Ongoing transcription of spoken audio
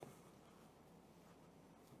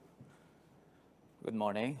Good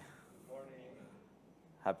morning. Morning.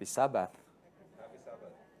 Happy Sabbath. Happy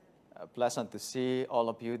Sabbath. Pleasant to see all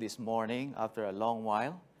of you this morning after a long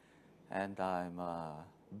while. And I'm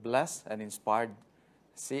blessed and inspired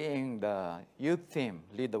seeing the youth team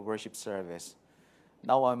lead the worship service.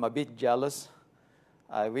 Now I'm a bit jealous.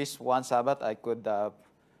 I wish one Sabbath I could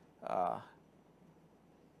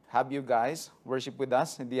have you guys worship with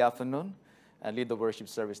us in the afternoon and lead the worship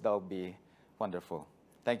service. That would be wonderful.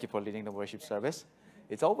 Thank you for leading the worship service.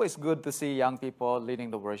 It's always good to see young people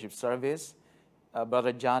leading the worship service.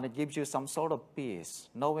 Brother John, it gives you some sort of peace,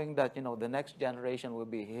 knowing that, the next generation will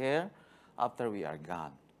be here after we are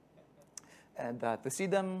gone. And to see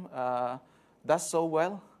them does so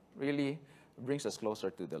well really brings us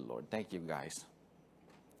closer to the Lord. Thank you, guys.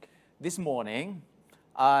 This morning,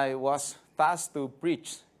 I was tasked to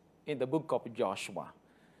preach in the book of Joshua.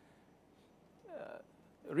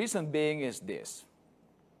 Reason being is this.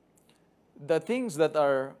 The things that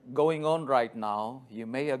are going on right now, you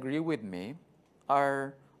may agree with me,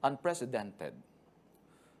 are unprecedented.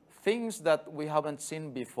 Things that we haven't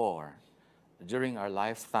seen before during our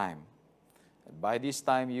lifetime. By this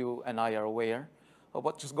time, you and I are aware of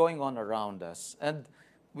what's going on around us. And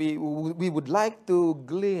we would like to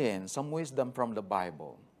glean some wisdom from the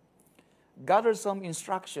Bible. Gather some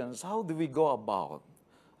instructions. How do we go about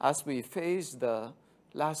as we face the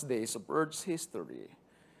last days of Earth's history?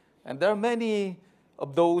 And there are many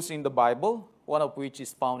of those in the Bible, one of which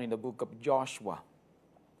is found in the book of Joshua.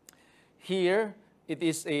 Here, it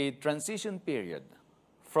is a transition period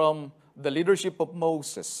from the leadership of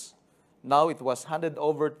Moses. Now it was handed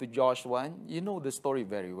over to Joshua, and you know the story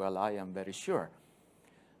very well, I am very sure.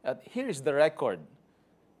 Here is the record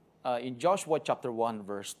in Joshua chapter 1,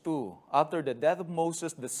 verse 2. After the death of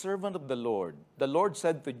Moses, the servant of the Lord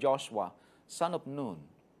said to Joshua, son of Nun,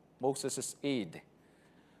 Moses' aide,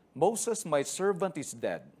 Moses, my servant, is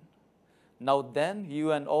dead. Now then,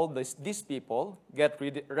 you and all these people get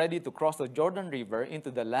ready to cross the Jordan River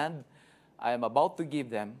into the land I am about to give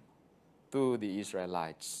them to the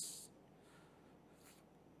Israelites.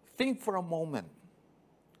 Think for a moment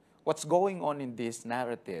what's going on in this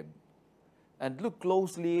narrative and look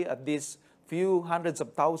closely at these few hundreds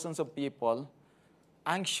of thousands of people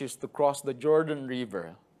anxious to cross the Jordan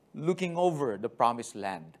River, looking over the promised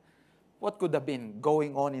land. What could have been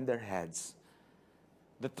going on in their heads?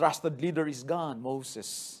 The trusted leader is gone,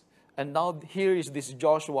 Moses. And now here is this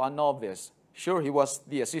Joshua, a novice. Sure, he was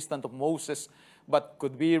the assistant of Moses, but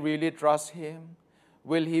could we really trust him?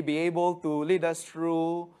 Will he be able to lead us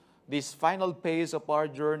through this final phase of our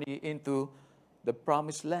journey into the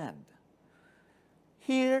promised land?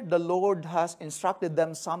 Here, the Lord has instructed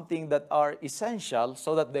them something that are essential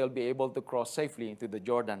so that they'll be able to cross safely into the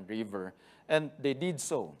Jordan River. And they did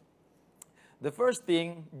so. The first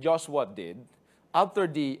thing Joshua did, after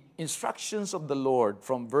the instructions of the Lord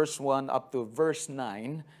from verse 1 up to verse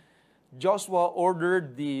 9, Joshua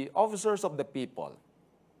ordered the officers of the people,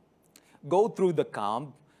 go through the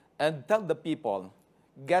camp and tell the people,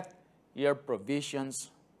 get your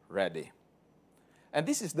provisions ready. And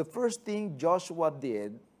this is the first thing Joshua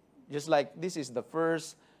did, just like this is the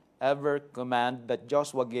first ever command that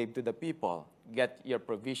Joshua gave to the people, get your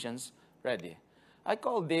provisions ready. I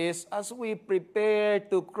call this, as we prepare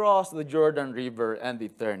to cross the Jordan River and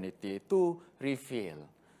eternity, to refill.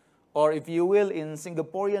 Or if you will, in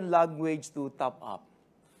Singaporean language, to top up.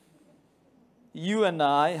 You and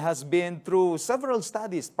I has been through several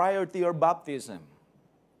studies prior to your baptism.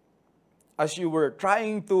 As you were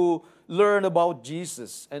trying to learn about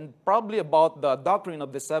Jesus and probably about the doctrine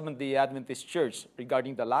of the Seventh-day Adventist Church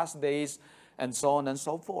regarding the last days and so on and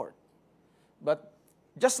so forth. But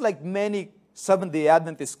just like many Seventh-day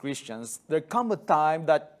Adventist Christians, there come a time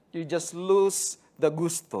that you just lose the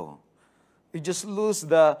gusto. You just lose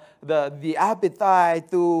the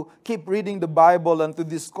appetite to keep reading the Bible and to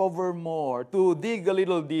discover more, to dig a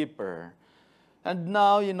little deeper. And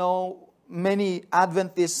now, many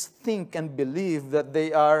Adventists think and believe that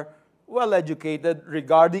they are well educated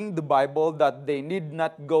regarding the Bible, that they need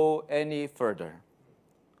not go any further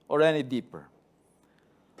or any deeper.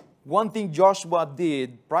 One thing Joshua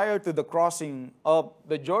did prior to the crossing of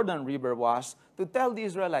the Jordan River was to tell the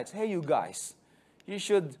Israelites, hey, you guys, you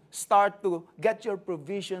should start to get your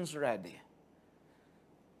provisions ready.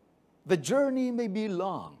 The journey may be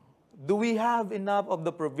long. Do we have enough of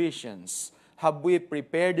the provisions? Have we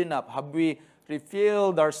prepared enough? Have we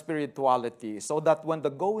refilled our spirituality so that when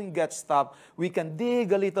the going gets tough, we can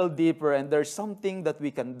dig a little deeper and there's something that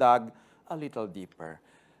we can dig a little deeper?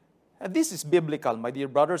 And this is biblical, my dear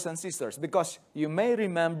brothers and sisters, because you may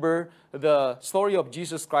remember the story of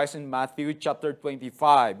Jesus Christ in Matthew chapter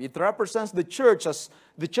 25. It represents the church as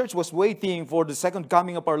the church was waiting for the second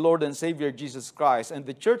coming of our Lord and Savior Jesus Christ. And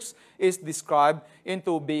the church is described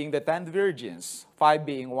into being the 10 virgins, 5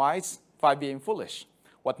 being wise, 5 being foolish.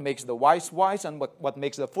 What makes the wise wise and what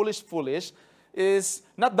makes the foolish foolish is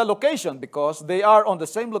not the location, because they are on the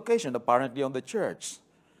same location, apparently, on the church.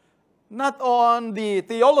 Not on the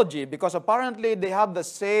theology, because apparently they have the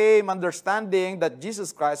same understanding that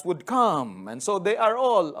Jesus Christ would come. And so they are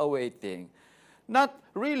all awaiting. Not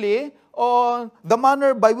really on the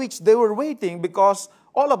manner by which they were waiting, because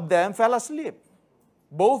all of them fell asleep.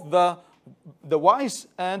 Both the wise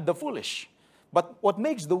and the foolish. But what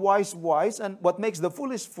makes the wise wise and what makes the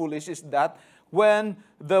foolish foolish is that when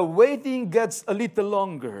the waiting gets a little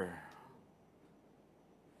longer,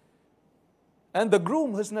 and the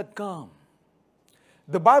groom has not come.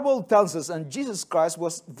 The Bible tells us, and Jesus Christ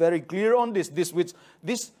was very clear on this.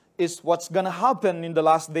 This is what's going to happen in the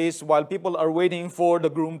last days while people are waiting for the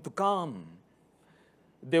groom to come.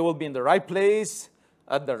 They will be in the right place,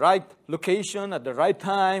 at the right location, at the right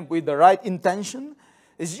time, with the right intention.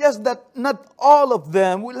 It's just that not all of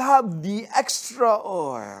them will have the extra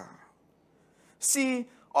oil. See,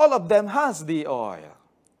 all of them has the oil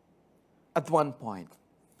at one point.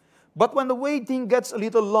 But when the waiting gets a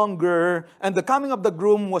little longer and the coming of the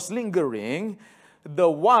groom was lingering, the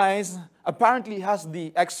wise apparently has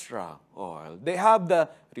the extra oil. They have the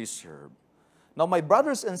reserve. Now, my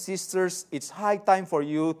brothers and sisters, it's high time for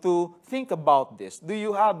you to think about this. Do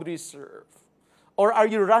you have reserve? Or are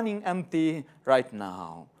you running empty right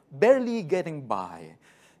now? Barely getting by.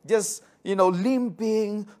 Just,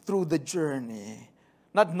 limping through the journey.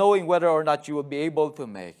 Not knowing whether or not you will be able to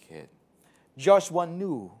make it. Joshua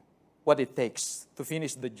knew what it takes to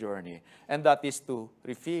finish the journey. And that is to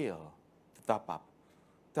refill, to top up,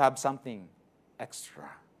 to have something extra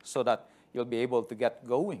so that you'll be able to get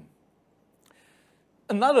going.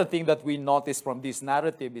 Another thing that we notice from this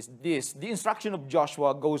narrative is this. The instruction of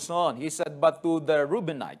Joshua goes on. He said, but to the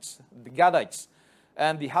Reubenites, the Gadites,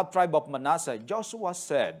 and the half-tribe of Manasseh, Joshua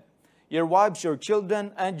said, your wives, your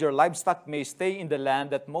children, and your livestock may stay in the land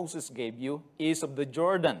that Moses gave you, east of the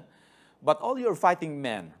Jordan. But all your fighting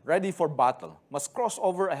men, ready for battle, must cross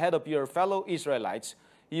over ahead of your fellow Israelites.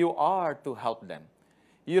 You are to help them.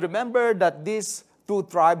 You remember that these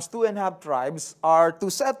 2.5 tribes, are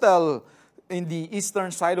to settle in the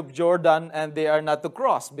eastern side of Jordan, and they are not to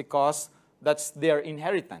cross because that's their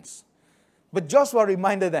inheritance. But Joshua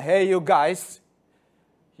reminded them, hey, you guys,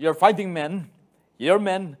 your fighting men, your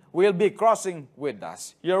men will be crossing with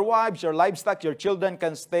us. Your wives, your livestock, your children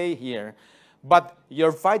can stay here. But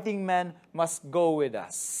your fighting men must go with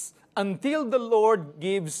us until the Lord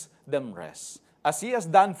gives them rest, as He has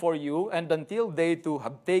done for you, and until they too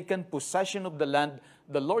have taken possession of the land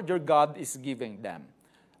the Lord your God is giving them.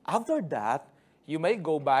 After that, you may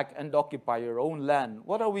go back and occupy your own land.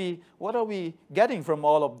 What are we getting from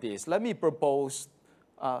all of this? Let me propose.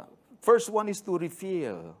 First one is to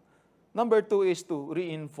refill. Number 2 is to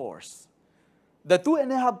reinforce. The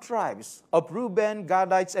 2.5 tribes of Reuben,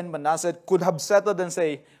 Gadites, and Manasseh could have settled and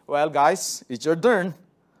say, well, guys, it's your turn.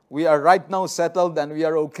 We are right now settled and we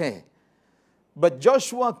are okay. But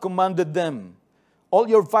Joshua commanded them, all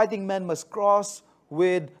your fighting men must cross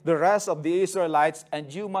with the rest of the Israelites,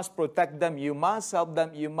 and you must protect them, you must help them,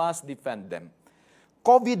 you must defend them.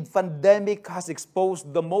 COVID pandemic has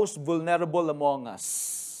exposed the most vulnerable among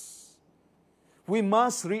us. We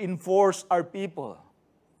must reinforce our people.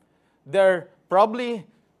 They're probably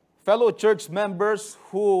fellow church members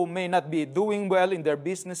who may not be doing well in their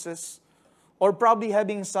businesses, or probably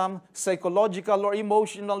having some psychological or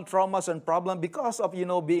emotional traumas and problems because of,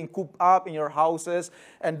 being cooped up in your houses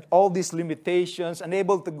and all these limitations,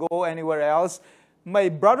 unable to go anywhere else. My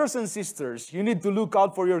brothers and sisters, you need to look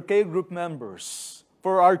out for your K-group members,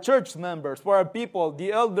 for our church members, for our people,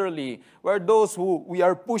 the elderly, where those who we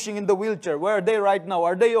are pushing in the wheelchair, where are they right now?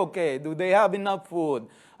 Are they okay? Do they have enough food?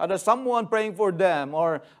 Are there someone praying for them,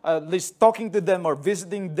 or at least talking to them or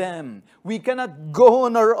visiting them? We cannot go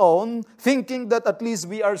on our own thinking that at least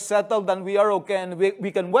we are settled and we are okay and we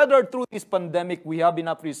can weather through this pandemic. We have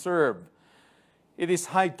enough reserve. It is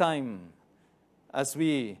high time, as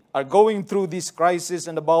we are going through this crisis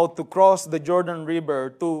and about to cross the Jordan River,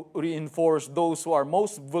 to reinforce those who are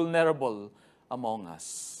most vulnerable among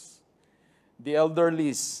us. The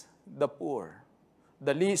elderly, the poor,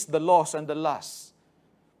 the least, the lost, and the last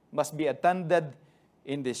must be attended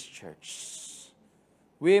in this church.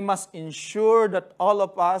 We must ensure that all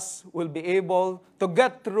of us will be able to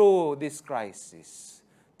get through this crisis,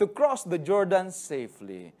 to cross the Jordan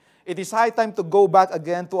safely, It is high time to go back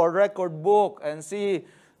again to our record book and see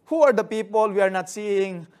who are the people we are not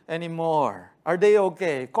seeing anymore. Are they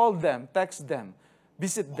okay? Call them, text them,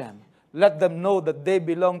 visit them. Let them know that they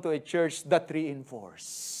belong to a church that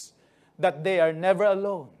reinforces, that they are never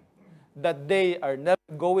alone, that they are never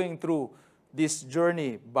going through this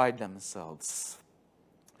journey by themselves.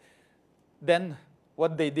 Then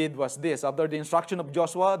what they did was this. After the instruction of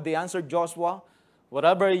Joshua, they answered Joshua,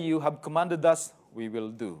 "Whatever you have commanded us, we will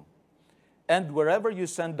do. And wherever you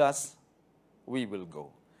send us, we will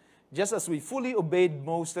go. Just as we fully obeyed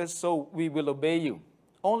Moses, so we will obey you.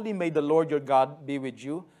 Only may the Lord your God be with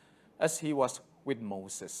you, as he was with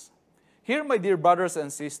Moses." Here, my dear brothers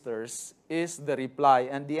and sisters, is the reply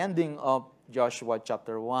and the ending of Joshua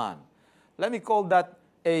chapter 1. Let me call that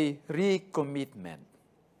a recommitment.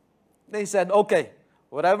 They said, okay,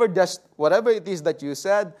 whatever it is that you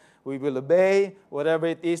said, we will obey. Whatever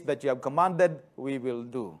it is that you have commanded, we will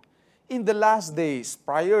do. In the last days,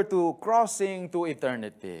 prior to crossing to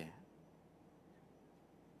eternity,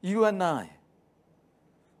 you and I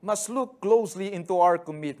must look closely into our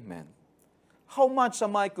commitment. How much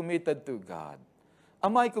am I committed to God?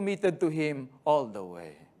 Am I committed to Him all the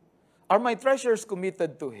way? Are my treasures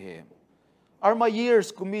committed to Him? Are my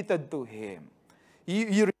years committed to Him?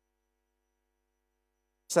 You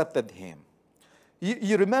accepted Him.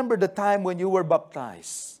 You remember the time when you were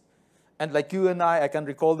baptized. And like you and I can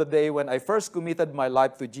recall the day when I first committed my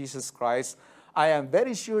life to Jesus Christ. I am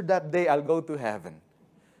very sure that day I'll go to heaven.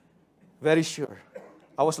 Very sure.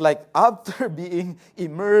 I was like, after being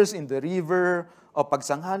immersed in the river of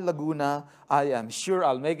Pagsanghan, Laguna, I am sure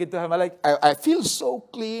I'll make it to heaven. I feel so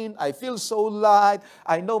clean. I feel so light.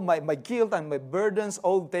 I know my guilt and my burdens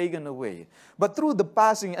all taken away. But through the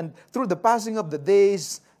passing of the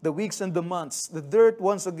days, the weeks and the months, the dirt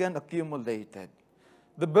once again accumulated.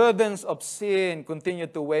 The burdens of sin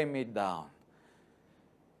continued to weigh me down.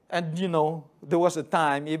 And there was a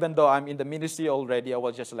time, even though I'm in the ministry already, I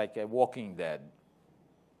was just like a walking dead.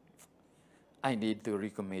 I need to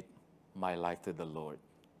recommit my life to the Lord.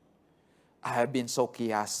 I have been so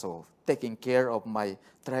kiaso, taking care of my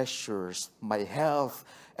treasures, my health,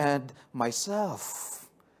 and myself.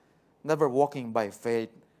 Never walking by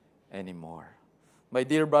faith anymore. My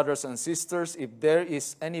dear brothers and sisters, if there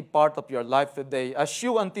is any part of your life today, as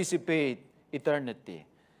you anticipate eternity,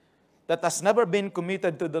 that has never been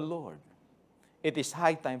committed to the Lord, it is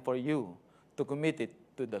high time for you to commit it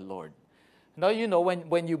to the Lord. Now,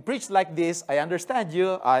 when you preach like this, I understand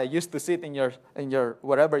you. I used to sit in your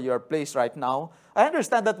wherever you are placed right now. I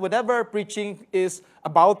understand that whenever preaching is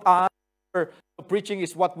about us, preaching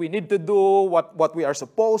is what we need to do, what we are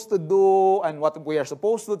supposed to do, and what we are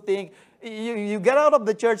supposed to think. You get out of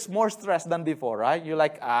the church more stressed than before, right? You're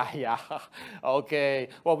like, yeah, okay.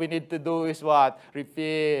 What we need to do is what?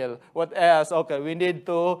 Refill. What else? Okay, we need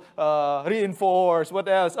to reinforce. What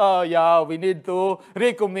else? Oh, yeah, we need to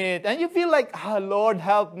recommit. And you feel like, Lord,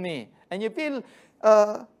 help me. And you feel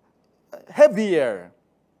heavier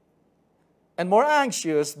and more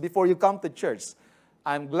anxious before you come to church.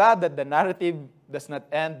 I'm glad that the narrative does not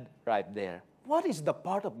end right there. What is the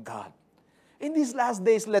part of God? In these last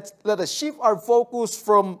days, let us shift our focus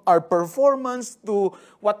from our performance to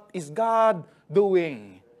what is God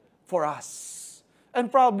doing for us.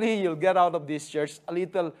 And probably you'll get out of this church a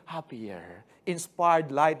little happier,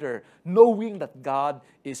 inspired, lighter, knowing that God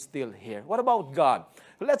is still here. What about God?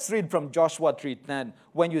 Let's read from Joshua 3:10.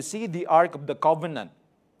 When you see the Ark of the Covenant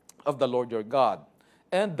of the Lord your God,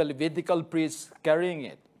 and the Levitical priests carrying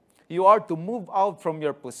it, you are to move out from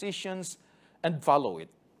your positions and follow it.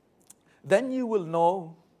 Then you will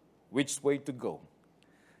know which way to go,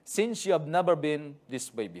 since you have never been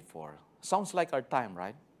this way before. Sounds like our time,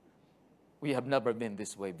 right? We have never been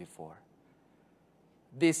this way before.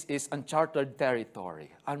 This is uncharted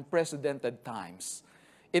territory, unprecedented times.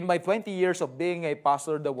 In my 20 years of being a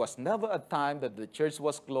pastor, there was never a time that the church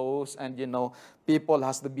was closed and, people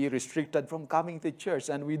has to be restricted from coming to church,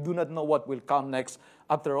 and we do not know what will come next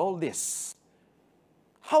after all this.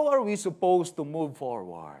 How are we supposed to move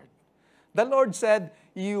forward? The Lord said,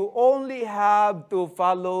 you only have to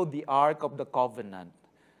follow the Ark of the Covenant.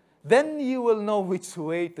 Then you will know which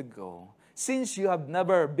way to go, since you have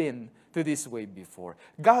never been to this way before.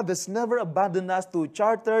 God has never abandoned us to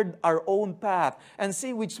charter our own path and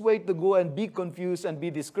see which way to go and be confused and be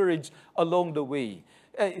discouraged along the way.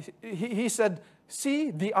 He said,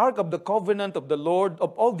 see, the Ark of the Covenant of the Lord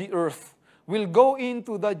of all the earth will go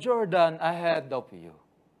into the Jordan ahead of you.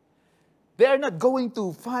 They are not going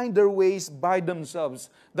to find their ways by themselves.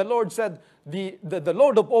 The Lord said, the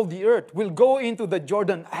Lord of all the earth will go into the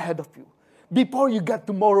Jordan ahead of you. Before you get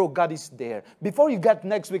tomorrow, God is there. Before you get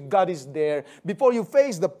next week, God is there. Before you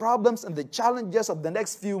face the problems and the challenges of the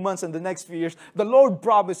next few months and the next few years, the Lord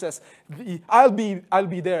promises, I'll be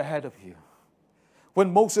there ahead of you.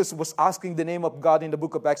 When Moses was asking the name of God in the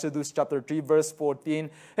book of Exodus chapter 3, verse 14,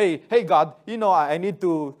 hey God, I need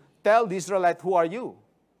to tell the Israelites, who are you?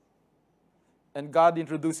 And God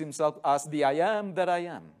introduced himself as the I am that I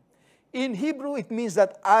am. In Hebrew, it means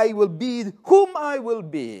that I will be whom I will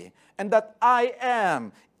be, and that I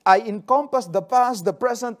am. I encompass the past, the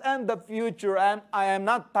present, and the future, and I am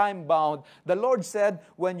not time-bound. The Lord said,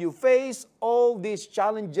 when you face all these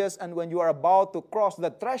challenges and when you are about to cross the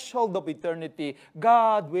threshold of eternity,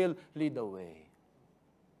 God will lead the way.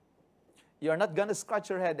 You're not going to scratch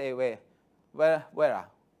your head, where?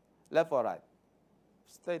 Left or right?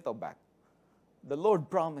 Straight or back? The Lord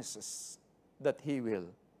promises that He will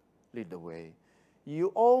lead the way.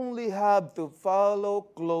 You only have to follow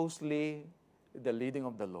closely the leading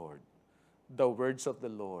of the Lord, the words of the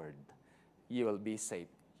Lord. You will be safe.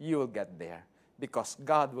 You will get there because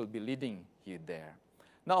God will be leading you there.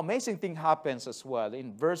 Now, amazing thing happens as well.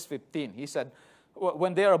 In verse 15, he said,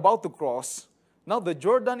 when they are about to cross, now the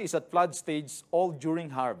Jordan is at flood stage all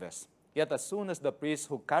during harvest. Yet as soon as the priests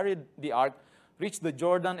who carried the ark reached the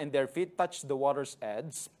Jordan and their feet touched the water's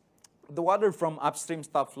edge, the water from upstream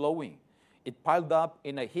stopped flowing. It piled up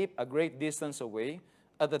in a heap a great distance away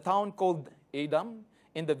at the town called Adam,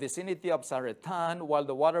 in the vicinity of Zaretan, while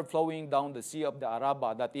the water flowing down the Sea of the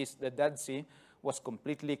Arabah, that is the Dead Sea, was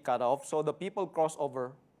completely cut off. So the people crossed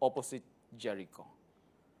over opposite Jericho.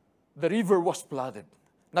 The river was flooded.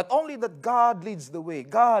 Not only that God leads the way,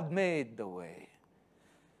 God made the way.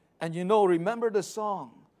 And remember the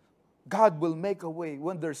song, God will make a way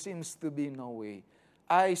when there seems to be no way.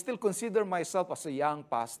 I still consider myself as a young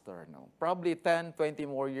pastor. Probably 10, 20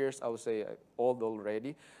 more years, I would say old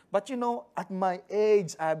already. But at my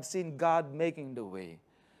age, I've seen God making the way.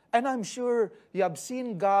 And I'm sure you have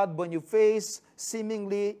seen God when you face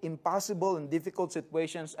seemingly impossible and difficult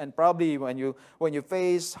situations, and probably when you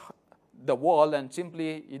face the wall and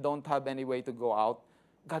simply you don't have any way to go out,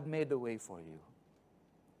 God made a way for you.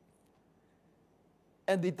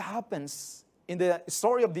 And it happens in the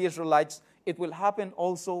story of the Israelites. It will happen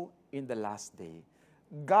also in the last day.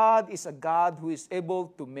 God is a God who is able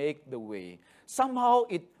to make the way. Somehow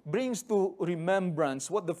it brings to remembrance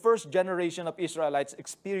what the first generation of Israelites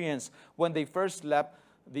experienced when they first left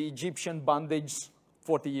the Egyptian bondage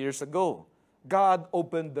 40 years ago. God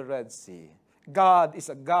opened the Red Sea. God is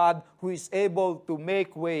a God who is able to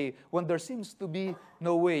make way when there seems to be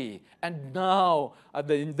no way. And now,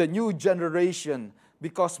 the new generation,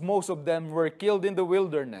 because most of them were killed in the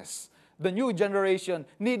wilderness, the new generation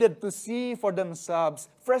needed to see for themselves,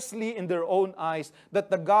 freshly in their own eyes,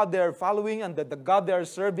 that the God they are following and that the God they are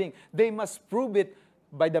serving, they must prove it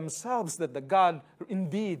by themselves that the God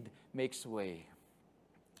indeed makes way.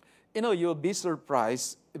 You'll be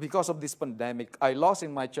surprised because of this pandemic. I lost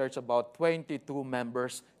in my church about 22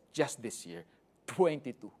 members just this year.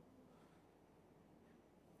 22.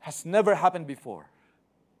 Has never happened before.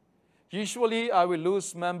 Usually, I will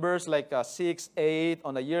lose members like 6, 8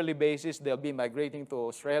 on a yearly basis. They'll be migrating to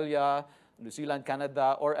Australia, New Zealand,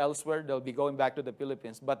 Canada, or elsewhere. They'll be going back to the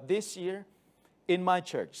Philippines. But this year, in my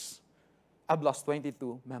church, I've lost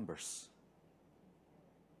 22 members.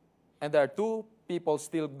 And there are 2 people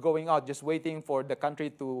still going out, just waiting for the country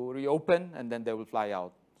to reopen, and then they will fly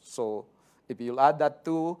out. So if you'll add that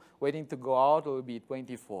 2 waiting to go out, it will be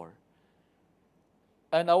 24.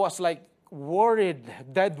 And I was like, worried,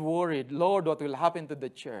 dead worried. Lord, what will happen to the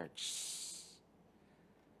church?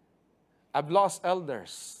 I've lost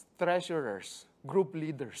elders, treasurers, group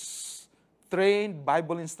leaders, trained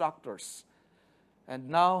Bible instructors. And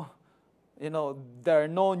now, there are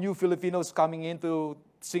no new Filipinos coming into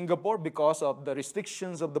Singapore because of the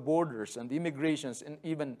restrictions of the borders and the immigrations, and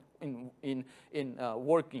even in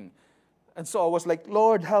working. And so I was like,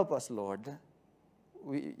 Lord, help us, Lord.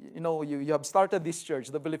 You have started this church,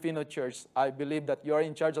 the Filipino church. I believe that you are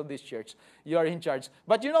in charge of this church. You are in charge.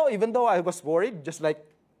 But even though I was worried, just like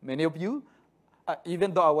many of you,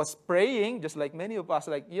 even though I was praying, just like many of us,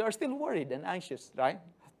 like you are still worried and anxious, right?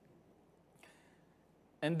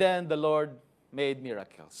 And then the Lord made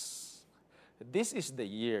miracles. This is the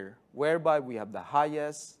year whereby we have the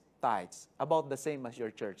highest tithes, about the same as your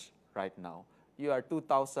church right now. You are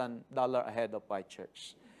 $2,000 ahead of my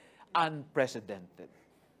church. Unprecedented.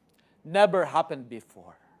 Never happened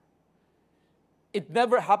before. It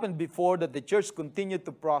never happened before that the church continued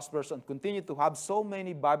to prosper and continued to have so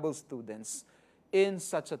many Bible students in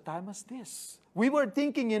such a time as this. We were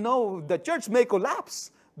thinking, the church may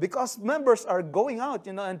collapse. because members are going out,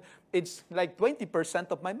 and it's like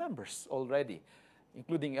 20% of my members already,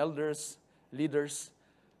 including elders, leaders,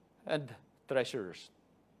 and treasurers.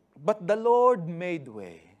 But the Lord made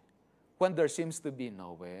way when there seems to be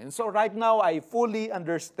no way. And so right now, I fully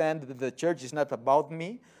understand that the church is not about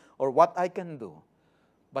me or what I can do,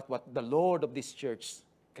 but what the Lord of this church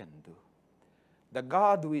can do. The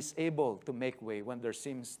God who is able to make way when there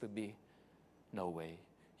seems to be no way.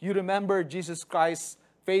 You remember Jesus Christ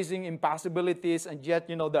facing impossibilities, and yet,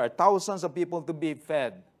 there are thousands of people to be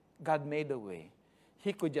fed. God made a way.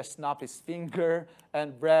 He could just snap his finger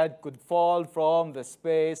and bread could fall from the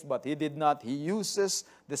space, but he did not. He uses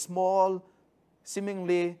the small,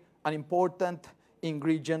 seemingly unimportant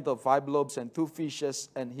ingredient of 5 loaves and 2 fishes,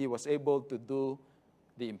 and he was able to do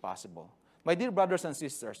the impossible. My dear brothers and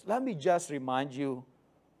sisters, let me just remind you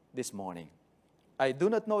this morning. I do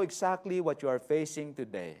not know exactly what you are facing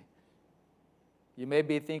today. You may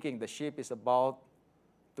be thinking the ship is about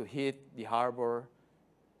to hit the harbor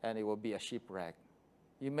and it will be a shipwreck.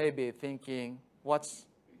 You may be thinking, what's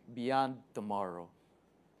beyond tomorrow?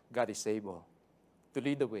 God is able to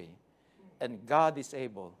lead the way. And God is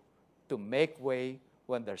able to make way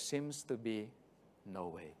when there seems to be no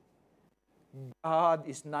way. God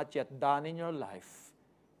is not yet done in your life.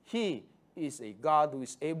 He is a God who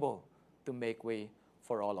is able to make way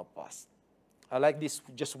for all of us. I like this,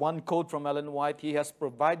 just one quote from Ellen White. He has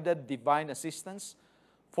provided divine assistance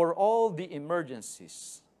for all the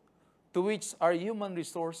emergencies to which our human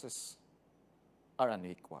resources are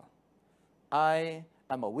unequal. I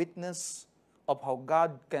am a witness of how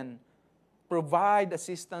God can provide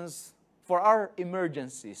assistance for our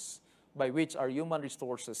emergencies by which our human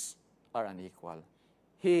resources are unequal.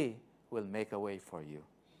 He will make a way for you.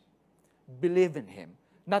 Believe in Him,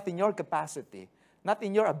 not in your capacity, not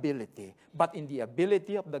in your ability, but in the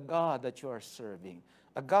ability of the God that you are serving,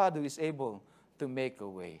 a God who is able to make a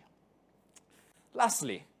way.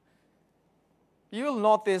 Lastly, you'll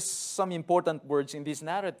notice some important words in this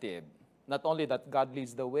narrative. Not only that God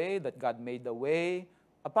leads the way, that God made the way,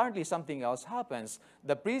 apparently something else happens.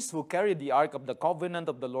 The priests who carried the Ark of the Covenant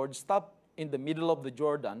of the Lord stopped in the middle of the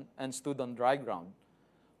Jordan and stood on dry ground,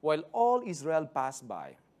 while all Israel passed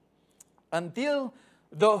by, until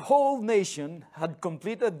the whole nation had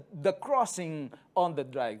completed the crossing on the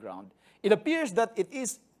dry ground. It appears that it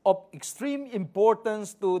is of extreme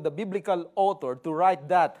importance to the biblical author to write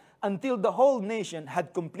that until the whole nation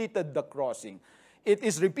had completed the crossing. It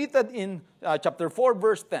is repeated in chapter 4,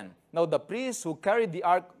 verse 10. Now the priests who carried the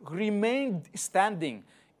ark remained standing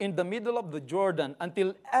in the middle of the Jordan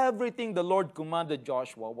until everything the Lord commanded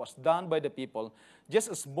Joshua was done by the people, just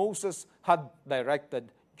as Moses had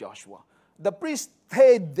directed Joshua. The priests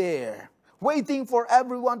stayed there, waiting for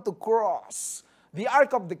everyone to cross. The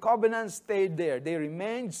Ark of the Covenant stayed there. They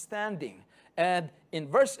remained standing. And in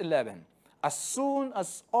verse 11, as soon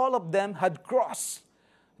as all of them had crossed,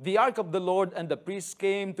 the Ark of the Lord and the priests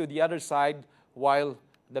came to the other side while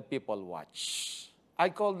the people watched. I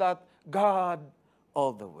call that God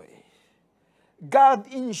all the way. God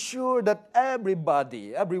ensured that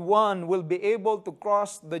everyone will be able to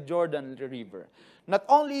cross the Jordan River. Not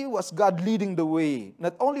only was God leading the way,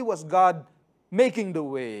 not only was God making the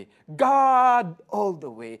way, God all the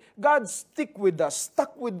way. God stuck with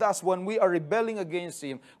us when we are rebelling against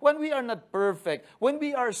Him, when we are not perfect, when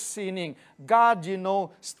we are sinning. God,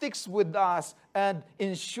 sticks with us and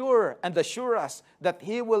assure us that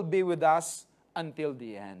He will be with us until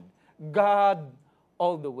the end. God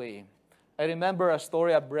all the way. I remember a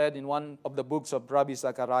story I've read in one of the books of Rabbi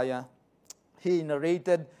Zachariah. He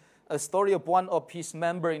narrated a story of one of his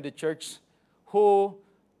members in the church who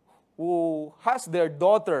has their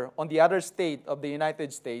daughter on the other state of the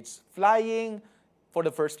United States flying for the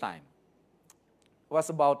first time. Was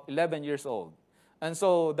about 11 years old. And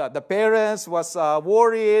so the parents was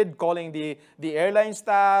worried, calling the airline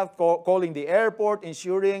staff, calling the airport,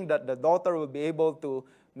 ensuring that the daughter will be able to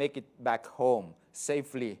make it back home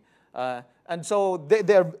safely. And so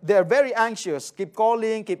they're very anxious, keep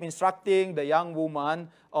calling, keep instructing the young woman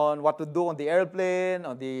on what to do on the airplane,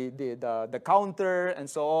 on the counter, and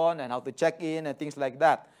so on, and how to check in, and things like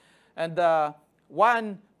that. And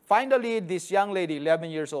finally, this young lady,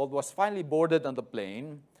 11 years old, was finally boarded on the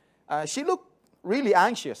plane. She looked really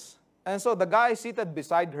anxious. And so the guy seated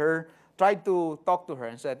beside her tried to talk to her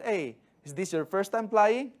and said, "Hey, is this your first time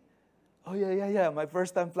flying?" "Oh, yeah, my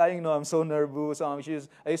first time flying. No, I'm so nervous. I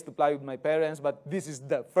used to fly with my parents, but this is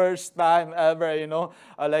the first time ever,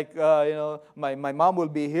 my mom will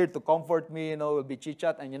be here to comfort me, will be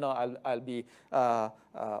chit-chat, and, I'll be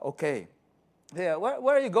okay." "Yeah,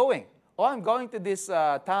 where are you going?" "Oh, I'm going to this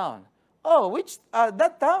town." Oh, which,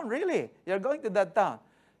 that town, really? You're going to that town?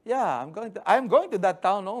 Yeah, I'm going to that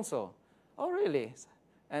town also. Oh, really?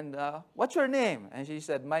 And what's your name? And she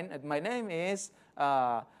said, my name is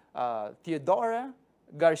Theodora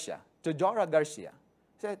Garcia. Theodora Garcia.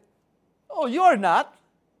 I said, oh, you're not?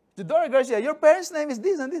 Theodora Garcia, your parents' name is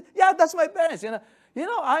this and this. Yeah, that's my parents.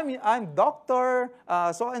 I'm Doctor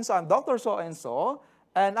so-and-so. I'm Doctor so-and-so.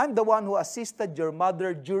 And I'm the one who assisted your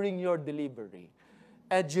mother during your delivery.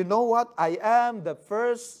 And you know what? I am the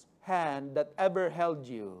first hand that ever held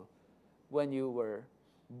you when you were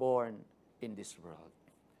born in this world.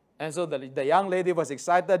 And so the young lady was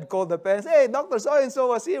excited, called the parents, hey, Dr. So-and-so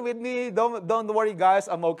was here with me. Don't worry, guys,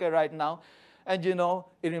 I'm okay right now. And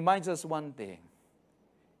it reminds us one thing.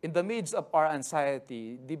 In the midst of our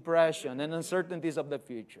anxiety, depression, and uncertainties of the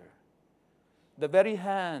future, the very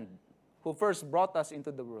hand who first brought us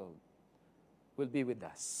into the world will be with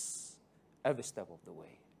us every step of the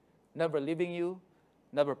way, never leaving you,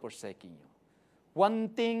 never forsaking you. One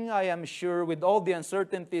thing I am sure, with all the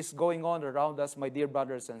uncertainties going on around us, my dear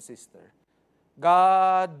brothers and sisters,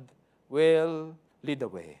 God will lead the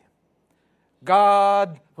way.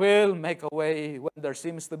 God will make a way when there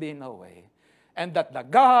seems to be no way. And that the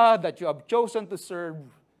God that you have chosen to serve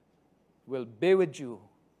will be with you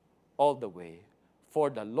all the way. For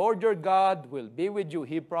the Lord your God will be with you,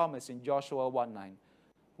 He promised in Joshua 1:9,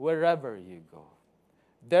 wherever you go.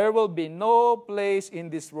 There will be no place in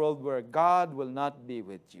this world where God will not be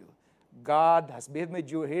with you. God has been with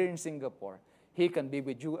you here in Singapore. He can be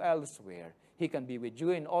with you elsewhere. He can be with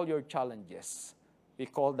you in all your challenges. We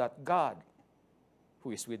call that God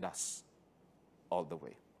who is with us all the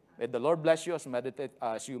way. May the Lord bless you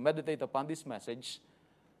as you meditate upon this message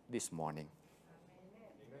this morning.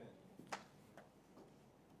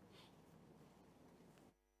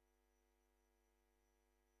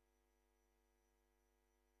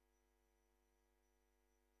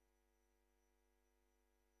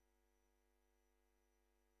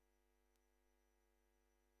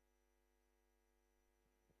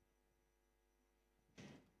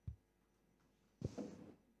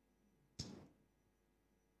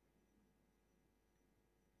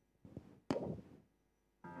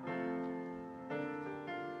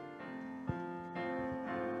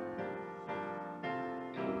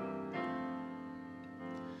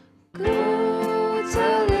 Go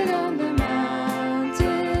tell it on the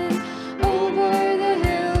mountain, over the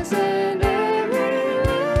hills and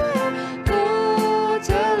everywhere. Go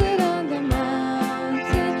tell it on the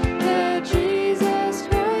mountain that Jesus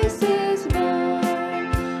Christ is born.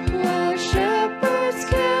 While shepherds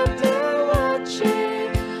kept a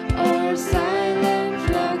watching, or silent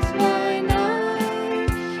flocks by night,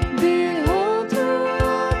 behold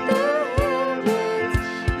throughout the heavens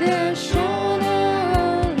there shone a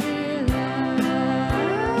holy light.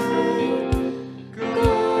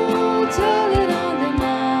 Go tell it on the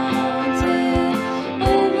mountain,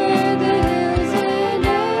 over the hills and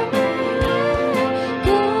everywhere.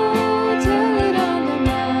 Go tell it on the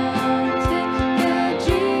mountain that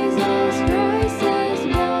Jesus Christ is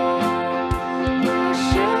born. The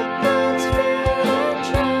shepherds feared and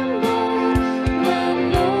trembled when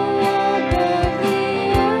low above the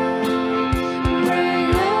earth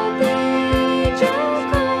rang out the angel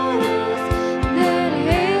chorus that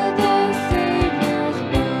hailed the Savior's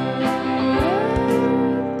birth.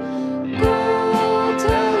 Go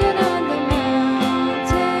tell it on the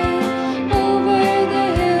mountain, over the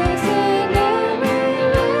hills and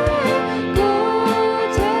everywhere. Go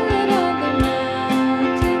tell it on the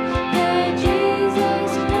mountain that Jesus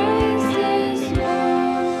Christ is born.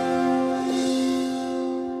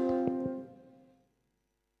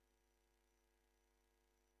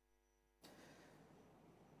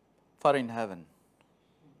 Father in heaven,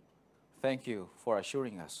 thank you for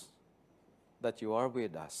assuring us that you are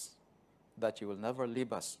with us, that you will never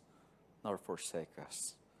leave us nor forsake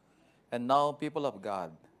us. And now, people of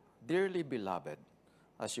God, dearly beloved,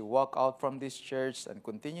 as you walk out from this church and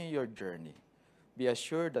continue your journey, be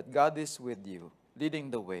assured that God is with you,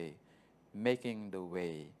 leading the way, making the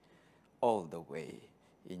way, all the way.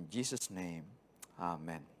 In Jesus' name,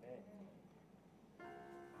 amen.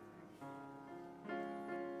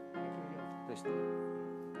 Please do.